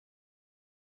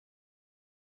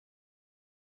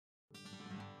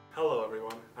Hello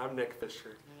everyone, I'm Nick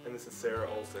Fisher, and this is Sarah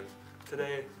Olson.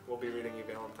 Today, we'll be reading you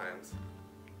Valentines.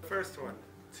 First one,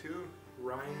 to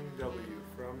Ryan W.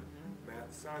 from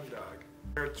Matt Sondog.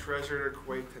 Your treasured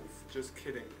acquaintance, just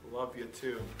kidding, love you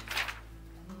too.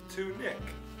 To Nick,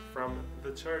 from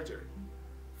The Charger,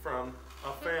 from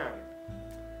a fan.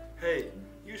 Hey,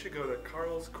 you should go to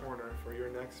Carl's Corner for your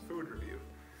next food review.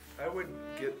 I would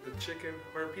get the chicken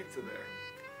or pizza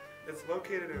there. It's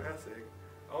located in Essig.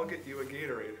 I'll get you a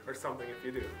Gatorade or something if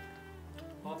you do.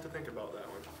 I'll have to think about that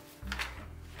one.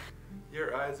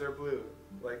 Your eyes are blue,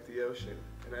 like the ocean,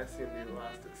 and I seem to be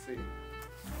lost at sea.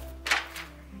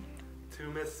 To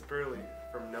Miss Spurley,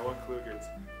 from Noah Kluger's.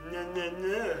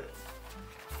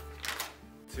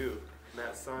 To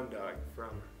Matt Sondog,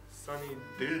 from Sunny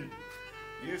D.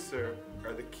 You, sir,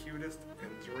 are the cutest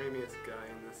and dreamiest guy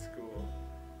in this school.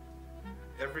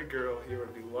 Every girl here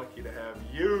would be lucky to have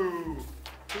you.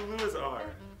 To Louis R.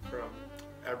 from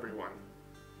everyone.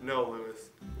 No,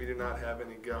 Louis, we do not have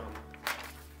any gum.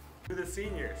 To the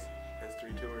seniors,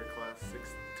 History Tour Class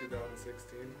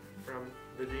 2016, from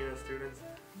the Dean of Students,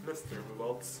 Mr.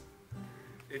 Waltz.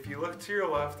 If you look to your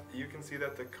left, you can see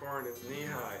that the corn is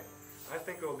knee-high. I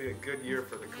think it will be a good year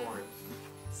for the corn.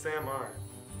 Sam R.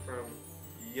 from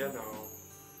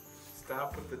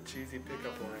Stop with the cheesy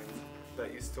pickup lines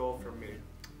that you stole from me.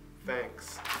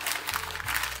 Thanks.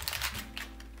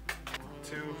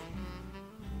 To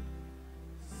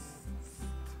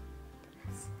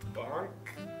Bonk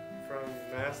from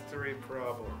Mastery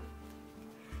Problem.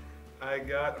 I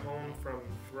got home from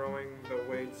throwing the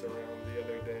weights around the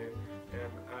other day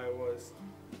and I was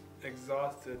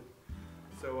exhausted,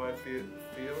 so I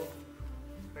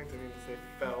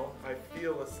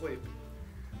fell asleep.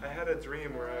 I had a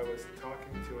dream where I was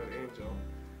talking to an angel.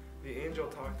 The angel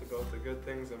talked about the good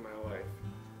things in my life.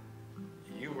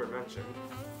 You were mentioned,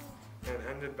 and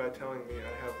ended by telling me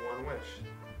I have one wish.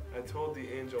 I told the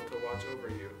angel to watch over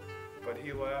you, but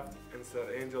he laughed and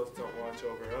said angels don't watch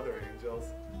over other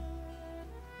angels.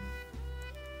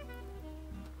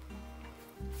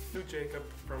 To Jacob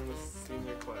from the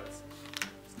senior class.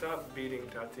 Stop beating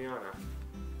Tatiana.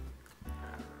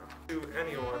 To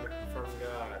anyone from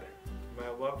God. My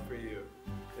love for you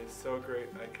is so great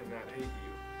I cannot hate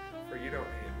you. For you don't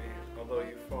hate me, although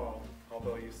you fall,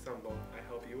 although you stumble, I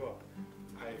help you up.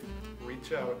 I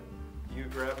reach out, you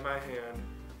grab my hand,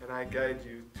 and I guide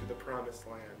you to the promised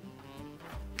land.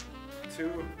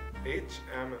 To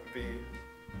HMV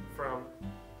from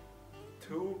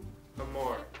To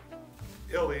Amor.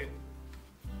 Illy,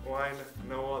 line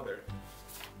no other.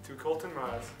 To Colton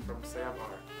Maz from Sam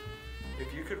R.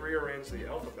 If you could rearrange the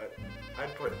alphabet,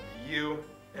 I'd put you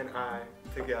and I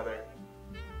together.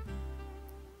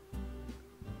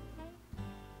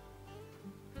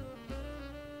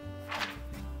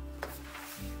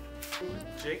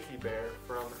 Jakey Bear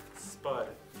from Spud.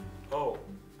 Oh,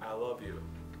 I love you.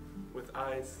 With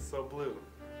eyes so blue.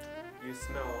 You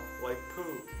smell like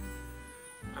poo.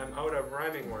 I'm out of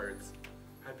rhyming words.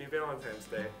 Happy Valentine's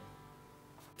Day.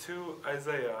 To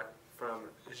Isaiah from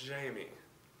Jamie.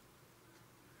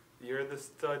 You're the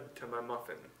stud to my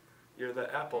muffin. You're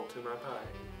the apple to my pie.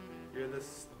 You're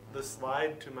the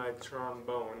slide to my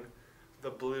trombone.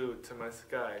 The blue to my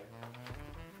sky.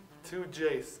 To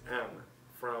Jace M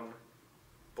from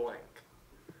blank.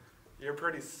 You're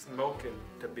pretty smoking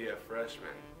to be a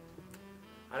freshman.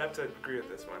 I'd have to agree with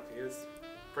this one. He is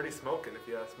pretty smoking if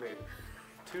you ask me.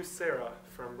 To Sarah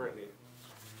from Brittany.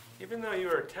 Even though you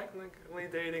are technically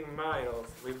dating Miles,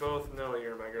 we both know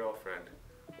you're my girlfriend.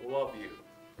 Love you.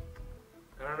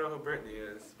 I don't know who Brittany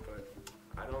is, but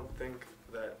I don't think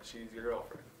that she's your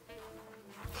girlfriend.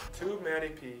 To Maddie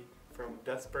P from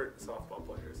Desperate Softball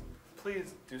Players.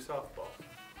 Please do softball.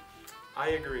 I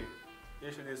agree.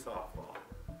 You should do softball.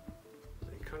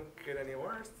 They couldn't get any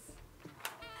worse.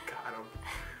 Got him.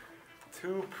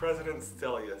 To President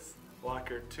Stelius,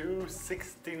 Locker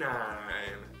 269.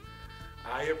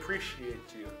 I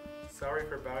appreciate you. Sorry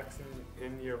for boxing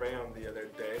in your van the other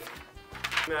day.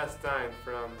 Matt Stein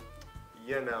from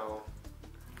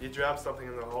You dropped something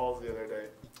in the halls the other day.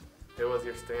 It was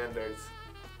your standards.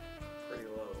 Pretty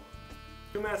low.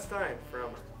 To Matt Stein from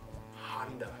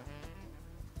Honda.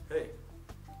 Hey,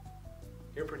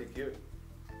 you're pretty cute.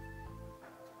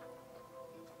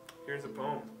 Here's a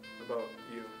poem about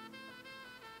you.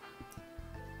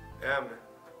 M,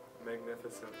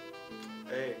 magnificent.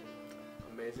 A,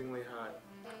 amazingly hot.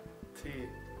 T,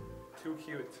 too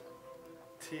cute.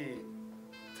 T,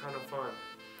 ton of fun.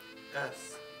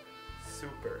 S,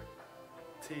 super.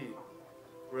 T,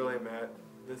 really Matt,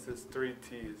 this is 3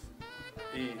 T's.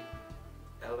 E,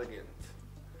 elegant.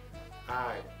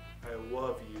 I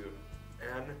love you.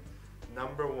 N,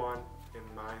 #1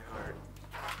 in my heart.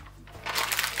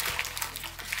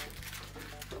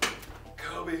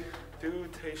 Kobe to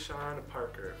Tayshawn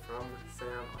Parker from Sam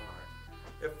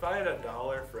R. If I had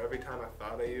 $1 for every time I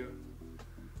thought of you,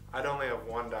 I'd only have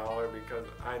 $1 because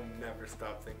I never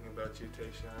stop thinking about you,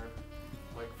 Tayshawn.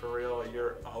 Like, for real,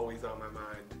 you're always on my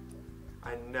mind.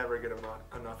 I never get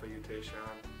enough of you,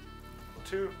 Tayshawn.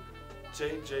 To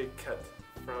JJ Kett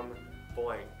from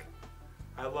blank.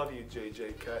 I love you,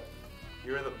 JJ Kett.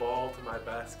 You're the ball to my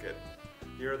basket.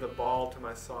 You're the ball to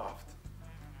my soft.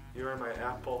 You're my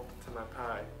apple to my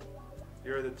pie.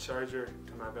 You're the charger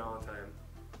to my Valentine.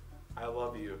 I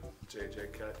love you,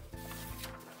 JJ Kett.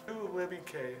 To Libby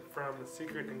K from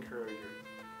Secret Encourager.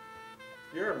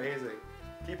 You're amazing.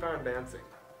 Keep on dancing.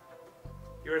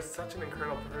 You are such an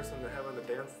incredible person to have on the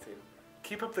dance team.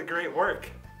 Keep up the great work.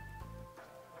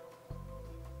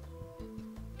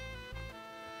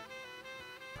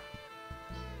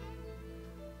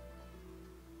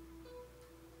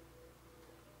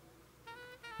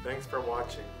 Thanks for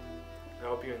watching. I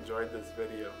hope you enjoyed this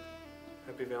video.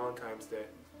 Happy Valentine's Day.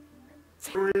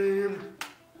 Scream!